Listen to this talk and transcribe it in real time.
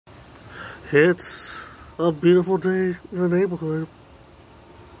It's a beautiful day in the neighborhood.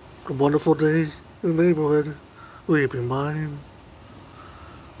 A wonderful day in the neighborhood. Will you be mine?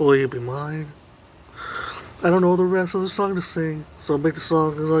 Will you be mine? I don't know the rest of the song to sing, so I'll make the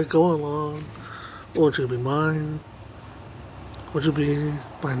song as I go along. Won't you be mine? Won't you be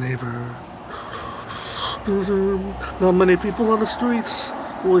my neighbor? Not many people on the streets,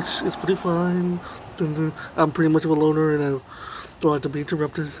 which is pretty fine. I'm pretty much of a loner and I don't like to be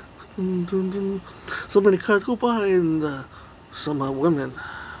interrupted. So many cars go by and some are women.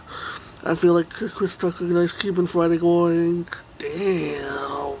 I feel like Chris Tucker and Ice Cube and Friday going,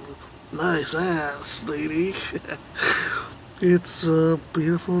 damn, nice ass, lady. It's a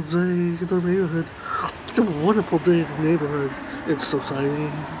beautiful day in the neighborhood. It's a wonderful day in the neighborhood. It's so sunny.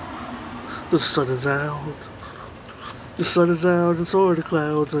 The sun is out. The sun is out and so are the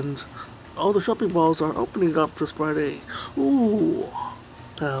clouds, and all the shopping malls are opening up this Friday. Ooh,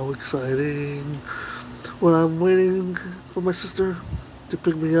 how exciting. Well, I'm waiting for my sister to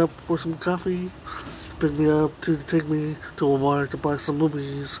pick me up for some coffee, pick me up to take me to Walmart to buy some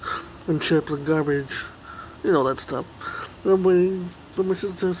movies and chips and garbage. You know that stuff. And I'm waiting for my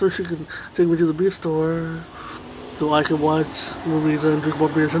sister so she can take me to the beer store so I can watch movies and drink more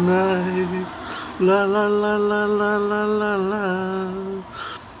beer tonight. La la la la la la la la.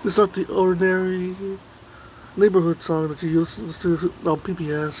 It's not the ordinary neighborhood song that you listen to on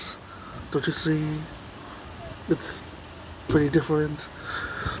PBS. Don't you see? It's pretty different.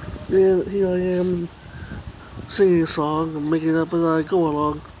 Yeah, here I am singing a song and making it up as I go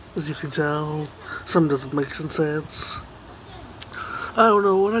along. As you can tell, some doesn't make some sense. I don't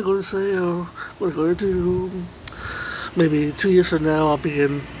know what I'm going to say or what I'm going to do. Maybe 2 years from now I'll be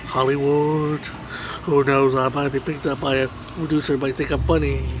in Hollywood. Who knows, I might be picked up by a producer who might think I'm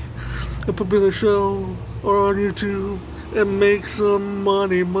funny and put me on a show or on YouTube and make some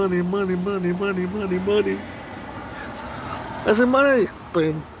money. I say money.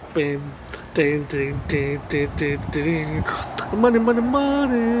 Bam, bam, ding, ding, ding, ding, ding, ding.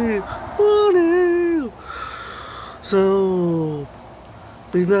 Money. So,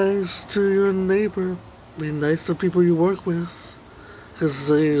 be nice to your neighbor. Be nice to people you work with.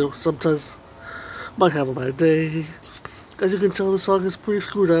 Because, sometimes might have a bad day. As you can tell, the song is pretty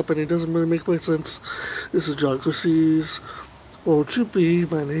screwed up and it doesn't really make much sense. This is John Christie's Won't You Be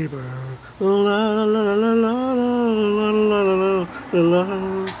My Neighbor? La la la la la la la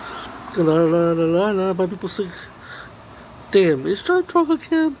la la la. My people sing. Damn, is John drunk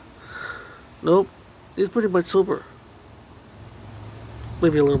again? Nope, he's pretty much sober.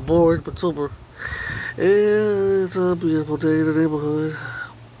 Maybe a little bored, but sober. It's a beautiful day in the neighborhood.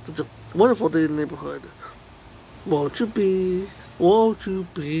 It's a wonderful day in the neighborhood. Won't you be, will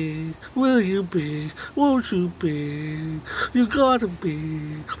you be, won't you be, you gotta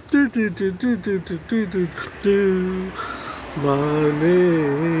be, my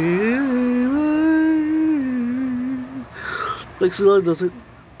neighbor. Like Celine does it.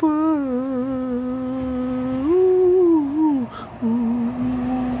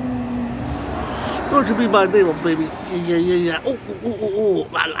 Won't you be my neighbor, baby? Yeah. Ooh.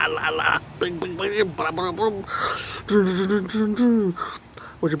 La. Bing.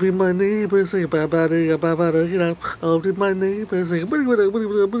 Won't you be my neighbor? Say ba-ba-da, you know. I'll be my neighbor. Say won't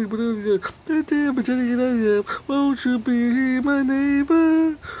you be my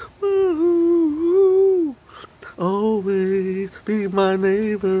neighbor? Ooh. Always be my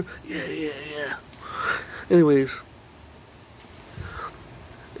neighbor. Yeah. Anyways,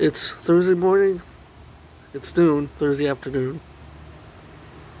 it's Thursday morning. It's noon, Thursday afternoon.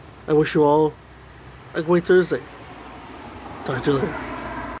 I wish you all a great Thursday. Talk to you later.